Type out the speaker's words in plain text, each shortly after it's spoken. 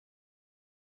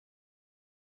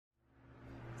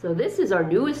So this is our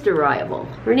newest arrival.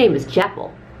 Her name is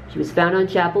Chapel. She was found on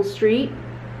Chapel Street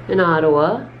in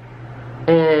Ottawa,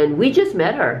 and we just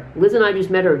met her. Liz and I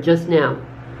just met her just now.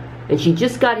 And she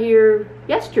just got here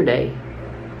yesterday.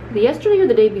 Yesterday or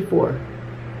the day before?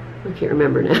 I can't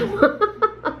remember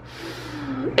now.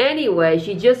 Anyway,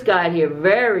 she just got here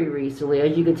very recently.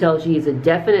 As you can tell, she's a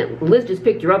definite... Liz just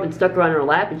picked her up and stuck her on her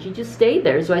lap, and she just stayed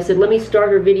there. So I said, let me start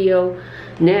her video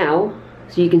now,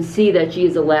 so you can see that she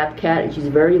is a lap cat, and she's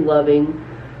very loving.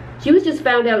 She was just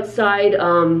found outside.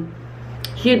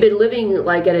 She had been living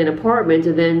like at an apartment,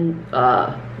 and then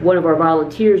one of our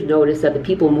volunteers noticed that the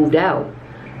people moved out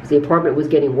because the apartment was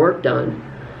getting worked on.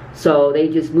 So they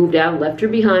just moved out and left her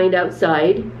behind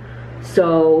outside.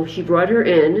 So she brought her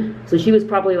in. So she was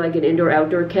probably like an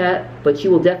indoor-outdoor cat, but she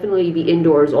will definitely be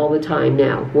indoors all the time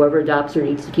now. Whoever adopts her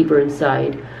needs to keep her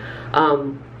inside.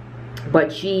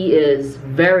 But she is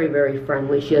very, very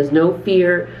friendly. She has no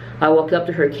fear. I walked up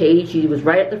to her cage. She was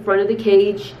right at the front of the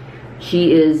cage.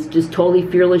 She is just totally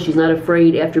fearless. She's not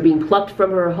afraid. After being plucked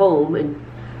from her home and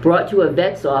brought to a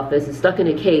vet's office and stuck in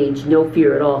a cage, no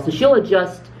fear at all. So she'll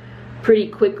adjust pretty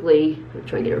quickly, I'm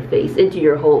trying to get her face, into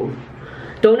your home.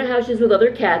 Don't know how she's with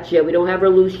other cats yet. We don't have her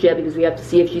loose yet because we have to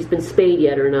see if she's been spayed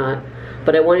yet or not.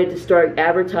 But I wanted to start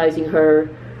advertising her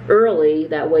early.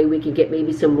 That way we can get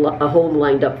maybe a home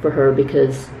lined up for her,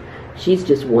 because she's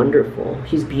just wonderful.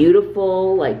 She's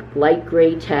beautiful, like light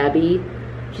gray tabby.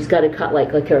 She's got a cut like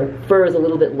her fur is a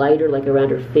little bit lighter, like around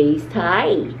her face.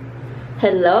 Hi.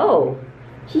 Hello.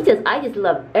 I just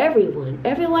love everyone.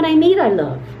 Everyone I meet I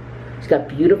love. She's got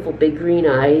beautiful big green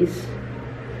eyes.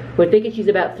 We're thinking she's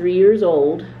about 3 years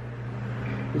old.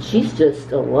 And she's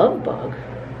just a love bug.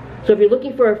 So if you're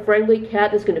looking for a friendly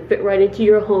cat that's going to fit right into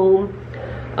your home,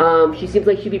 she seems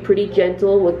like she'd be pretty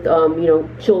gentle with, you know,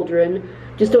 children.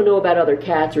 Just don't know about other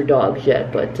cats or dogs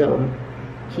yet, but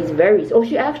she's very... Oh,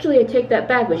 she actually, I take that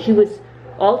back, but she was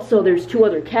also, there's 2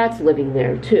 other cats living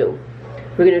there, too.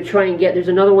 We're going to try and get... There's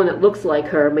another one that looks like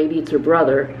her. Maybe it's her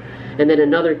brother. And then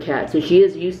another cat. So she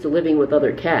is used to living with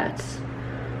other cats.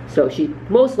 So she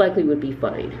most likely would be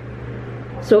fine.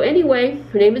 So anyway,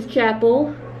 her name is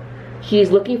Chapel.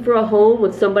 She's looking for a home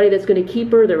with somebody that's going to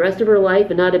keep her the rest of her life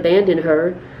and not abandon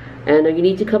her. And you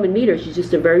need to come and meet her. She's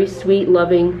just a very sweet,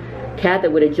 loving cat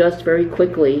that would adjust very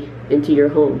quickly into your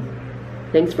home.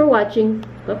 Thanks for watching.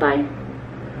 Bye-bye.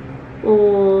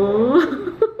 Aww.